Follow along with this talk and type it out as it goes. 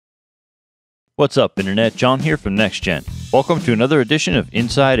What's up, Internet? John here from NextGen. Welcome to another edition of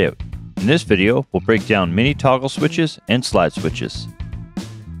Inside Out. In this video, we'll break down mini toggle switches and slide switches.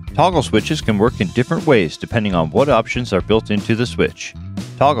 Toggle switches can work in different ways depending on what options are built into the switch.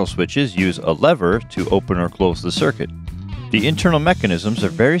 Toggle switches use a lever to open or close the circuit. The internal mechanisms are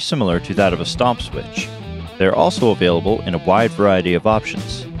very similar to that of a stomp switch. They are also available in a wide variety of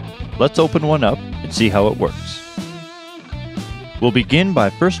options. Let's open one up and see how it works. We'll begin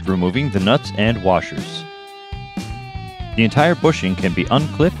by first removing the nuts and washers. The entire bushing can be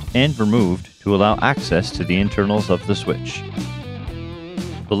unclipped and removed to allow access to the internals of the switch.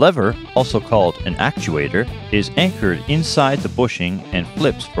 The lever, also called an actuator, is anchored inside the bushing and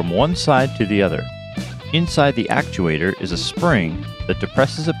flips from one side to the other. Inside the actuator is a spring that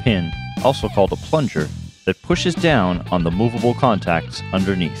depresses a pin, also called a plunger, that pushes down on the movable contacts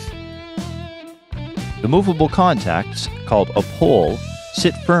underneath. The movable contacts, called a pole,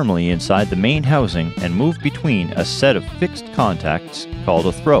 sit firmly inside the main housing and move between a set of fixed contacts called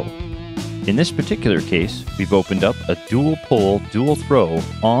a throw. In this particular case, we've opened up a dual pole, dual throw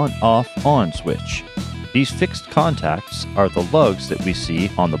on-off-on switch. These fixed contacts are the lugs that we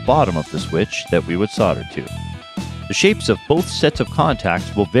see on the bottom of the switch that we would solder to. The shapes of both sets of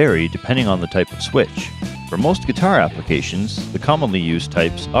contacts will vary depending on the type of switch. For most guitar applications, the commonly used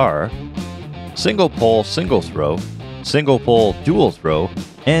types are single pole, single throw, single pole, dual throw,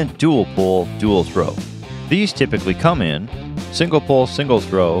 and dual pole, dual throw. These typically come in single pole, single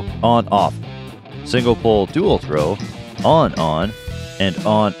throw, on-off, single pole, dual throw, on-on, and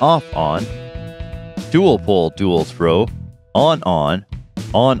on-off-on, dual pole, dual throw, on-on,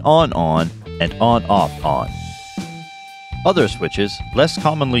 on-on-on, and on-off-on. Other switches, less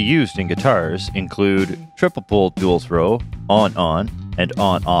commonly used in guitars, include triple pole, dual throw, on-on, and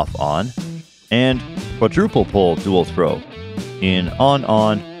on-off-on, and quadruple pole, dual throw, in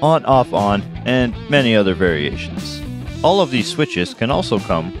on-on, on-off-on, and many other variations. All of these switches can also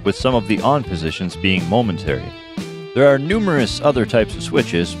come with some of the on positions being momentary. There are numerous other types of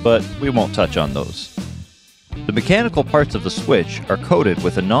switches, but we won't touch on those. The mechanical parts of the switch are coated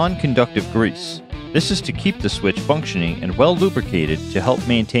with a non-conductive grease. This is to keep the switch functioning and well lubricated to help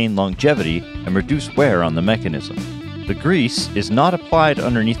maintain longevity and reduce wear on the mechanism. The grease is not applied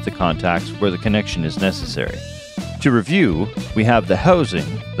underneath the contacts where the connection is necessary. To review, we have the housing,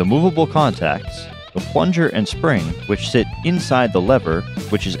 the movable contacts, the plunger and spring, which sit inside the lever,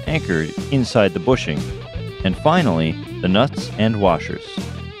 which is anchored inside the bushing, and finally, the nuts and washers.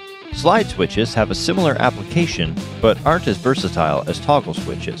 Slide switches have a similar application, but aren't as versatile as toggle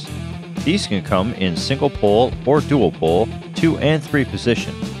switches. These can come in single pole or dual pole, 2 and 3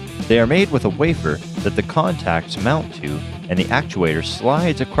 position. They are made with a wafer that the contacts mount to, and the actuator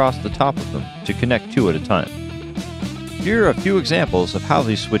slides across the top of them to connect 2 at a time. Here are a few examples of how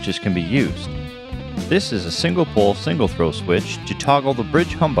these switches can be used. This is a single pole, single throw switch to toggle the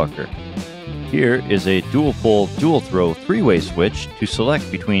bridge humbucker. Here is a dual pole, dual throw 3-way switch to select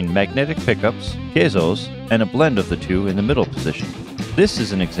between magnetic pickups, piezo's, and a blend of the two in the middle position. This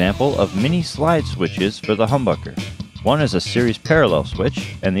is an example of mini slide switches for the humbucker. One is a series parallel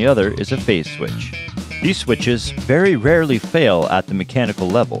switch, and the other is a phase switch. These switches very rarely fail at the mechanical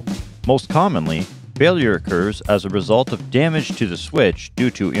level. Most commonly, failure occurs as a result of damage to the switch due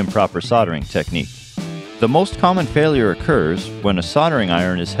to improper soldering technique. The most common failure occurs when a soldering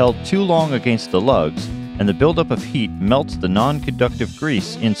iron is held too long against the lugs and the buildup of heat melts the non-conductive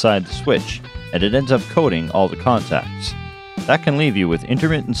grease inside the switch, and it ends up coating all the contacts. That can leave you with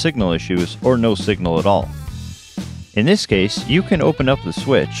intermittent signal issues or no signal at all. In this case, you can open up the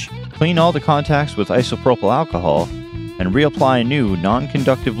switch, clean all the contacts with isopropyl alcohol, and reapply new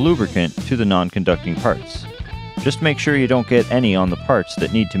non-conductive lubricant to the non-conducting parts. Just make sure you don't get any on the parts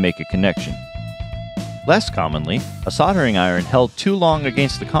that need to make a connection. Less commonly, a soldering iron held too long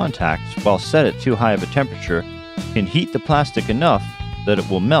against the contacts while set at too high of a temperature can heat the plastic enough that it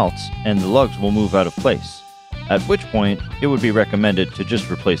will melt and the lugs will move out of place, at which point it would be recommended to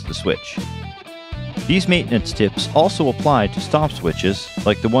just replace the switch. These maintenance tips also apply to stomp switches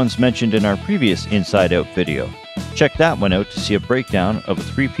like the ones mentioned in our previous Inside Out video. Check that one out to see a breakdown of a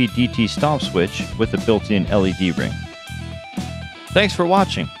 3P-DT stomp switch with a built-in LED ring. Thanks for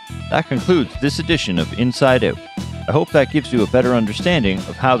watching. That concludes this edition of Inside Out. I hope that gives you a better understanding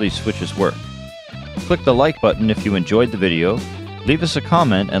of how these switches work. Click the like button if you enjoyed the video, leave us a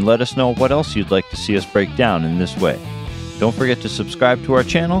comment and let us know what else you'd like to see us break down in this way. Don't forget to subscribe to our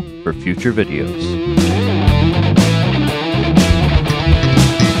channel for future videos.